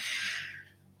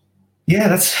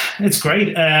 it's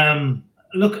great.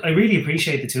 Look, I really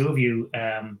appreciate the two of you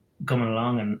coming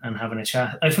along and having a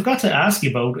chat. I forgot to ask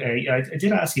you about. I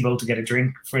did ask you about to get a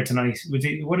drink for tonight.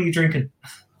 What are you drinking?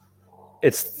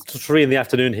 It's 3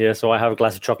 p.m. here, so I have a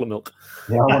glass of chocolate milk.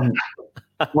 Yeah,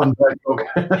 one Coke.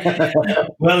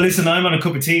 Well, listen, I'm on a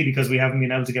cup of tea because we haven't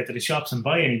been able to get to the shops and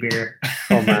buy any beer.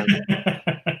 Oh man.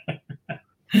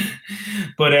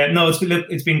 But no,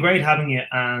 it's been great having you,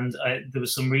 and there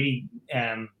was some really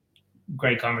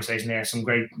great conversation there, some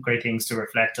great things to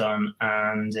reflect on,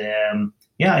 and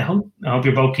yeah, I hope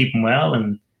you're both keeping well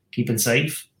and keeping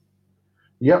safe.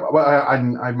 Yeah, well,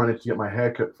 I managed to get my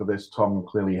haircut for this. Tom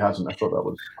clearly hasn't. I thought that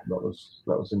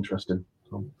was interesting.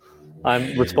 Tom.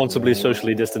 I'm responsibly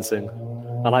socially distancing,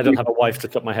 and I don't have a wife to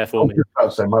cut my hair for me.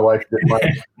 So my wife did.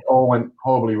 It all went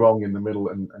horribly wrong in the middle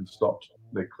and stopped.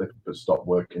 The clip has stopped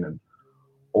working and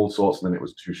all sorts, and then it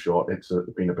was too short. It's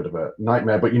been a bit of a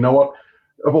nightmare. But you know what?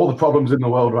 Of all the problems in the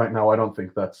world right now, I don't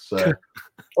think that's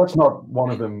not one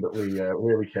of them that we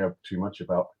really care too much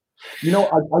about. You know,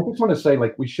 I just want to say,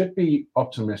 like, we should be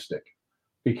optimistic,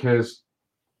 because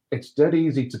it's dead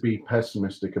easy to be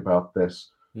pessimistic about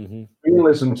this. Mm-hmm.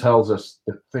 Realism tells us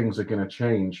that things are going to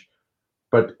change,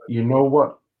 but you know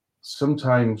what?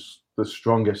 Sometimes the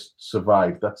strongest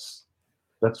survive. That's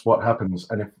what happens.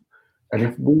 And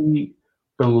if we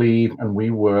believe and we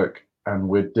work and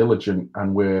we're diligent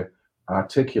and we're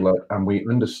articulate and we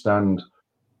understand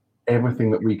everything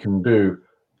that we can do,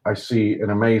 I see an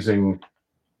amazing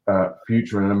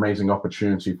future and an amazing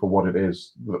opportunity for what it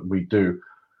is that we do.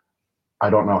 I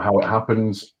don't know how it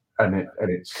happens, and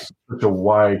it's such a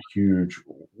wide, huge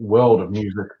world of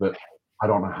music that I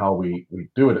don't know how we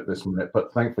do it at this minute.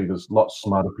 But thankfully, there's lots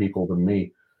smarter people than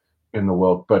me in the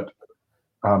world. But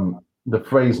the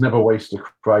phrase "never waste a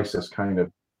crisis" kind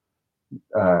of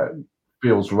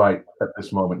feels right at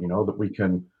this moment. You know, that we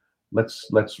can let's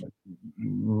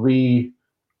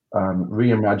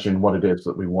reimagine what it is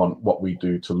that we want what we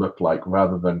do to look like,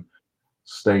 rather than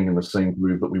staying in the same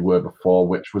groove that we were before,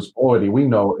 which was already, we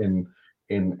know, in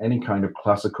any kind of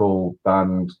classical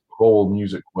band, whole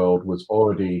music world was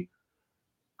already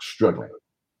struggling,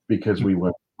 because we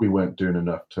weren't doing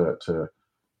enough to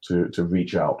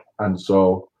reach out. And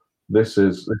so this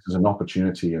is an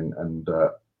opportunity, and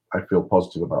I feel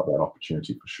positive about that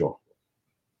opportunity for sure.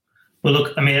 Well,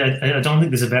 look, I mean, I don't think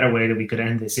there's a better way that we could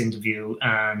end this interview,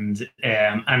 and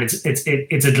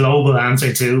it's a global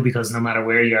answer too, because no matter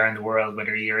where you are in the world,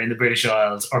 whether you're in the British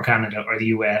Isles or Canada or the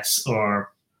US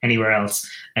or anywhere else,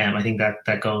 I think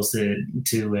that goes to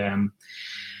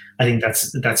I think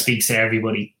that speaks to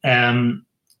everybody.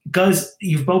 Guys,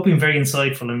 you've both been very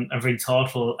insightful and very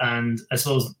thoughtful, and I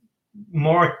suppose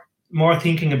more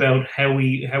thinking about how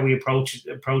we approach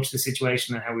the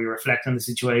situation and how we reflect on the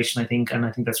situation, I think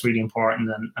that's really important.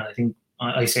 And I think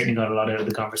I certainly got a lot out of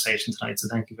the conversation tonight, so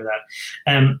thank you for that.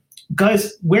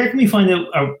 Guys, where can we find out,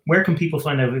 or where can people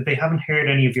find out if they haven't heard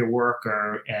any of your work,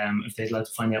 or if they'd like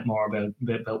to find out more about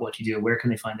what you do? Where can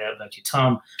they find out about you,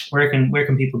 Tom? Where can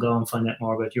people go and find out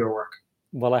more about your work?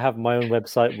 Well, I have my own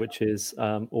website, which is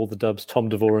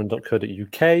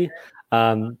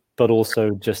allthedubs.tomdavoren.co.uk. But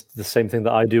also just the same thing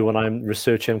that I do when I'm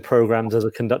researching programs as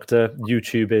a conductor.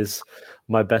 YouTube is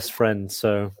my best friend.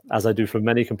 So as I do for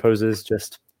many composers,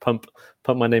 just pump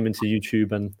my name into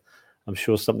YouTube, and I'm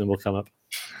sure something will come up.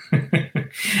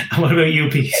 And what about you,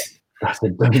 Pete? That's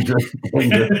dangerous.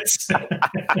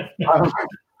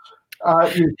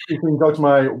 You can go to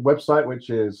my website,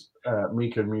 which is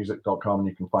meekenmusic.com, and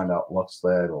you can find out what's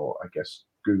there, or I guess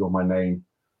Google my name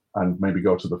and maybe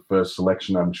go to the first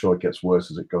selection. I'm sure it gets worse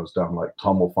as it goes down. Like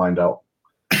Tom will find out.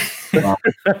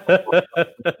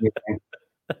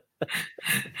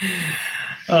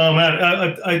 Oh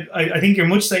man, I think you're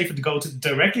much safer to go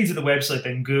directly to the website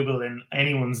than Google in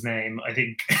anyone's name. I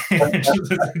think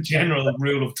just as a general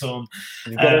rule of thumb.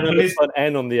 You've got an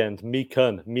N on the end.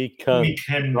 Meeken.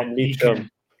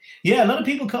 Yeah, a lot of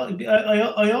people call.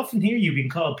 I often hear you being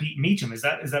called Pete Meacham. Is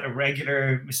that a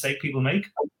regular mistake people make?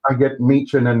 I get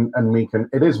Meechan and Meeken.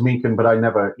 It is Meeken, but I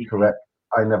never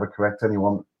correct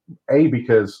anyone. A,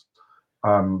 because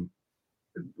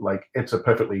like it's a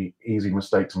perfectly easy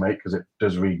mistake to make because it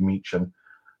does read Meechan,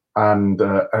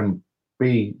 and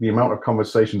B, the amount of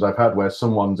conversations I've had where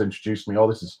someone's introduced me, oh,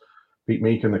 this is Pete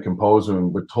Meeken, the composer,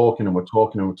 and we're talking.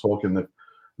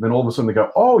 Then all of a sudden they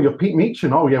go, oh, you're Pete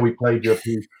Meechan. Oh yeah, we played your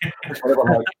piece. Whatever.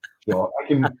 I'm like, sure, I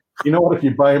can. You know what? If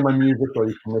you're buying my music or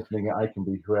you're commissioning it, I can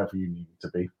be whoever you need me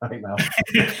to be right now.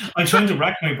 I'm trying to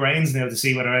rack my brains now to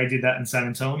see whether I did that in San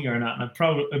Antonio or not, and I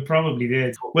probably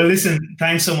did. Well, listen,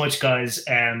 thanks so much, guys.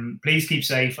 Please keep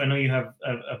safe. I know you have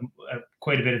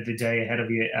quite a bit of the day ahead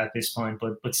of you at this point,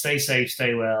 but stay safe,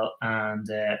 stay well, and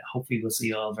hopefully we'll see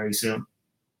you all very soon.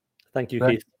 Thank you,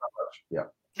 Keith. So much. Yeah.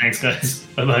 Thanks, guys.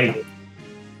 Bye-bye.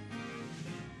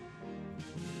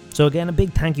 So again, a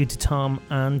big thank you to Tom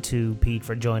and to Pete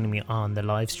for joining me on the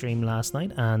live stream last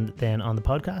night and then on the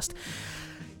podcast.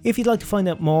 If you'd like to find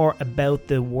out more about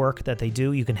the work that they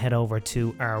do, you can head over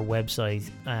to our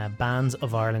website,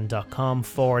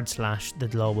 bandsofireland.com/The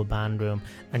Global Band Room.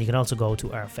 And you can also go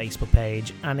to our Facebook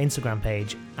page and Instagram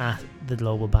page at The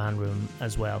Global Band Room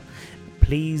as well.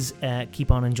 Please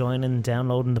keep on enjoying and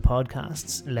downloading the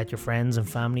podcasts. Let your friends and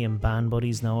family and band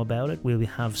buddies know about it. We'll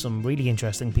have some really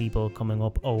interesting people coming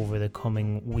up over the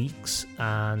coming weeks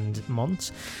and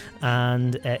months.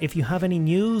 And if you have any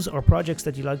news or projects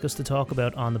that you'd like us to talk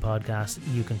about on the podcast,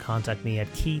 you can contact me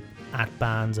at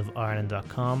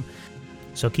keith@bandsofireland.com.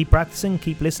 So keep practicing,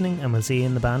 keep listening, and we'll see you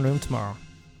in the band room tomorrow.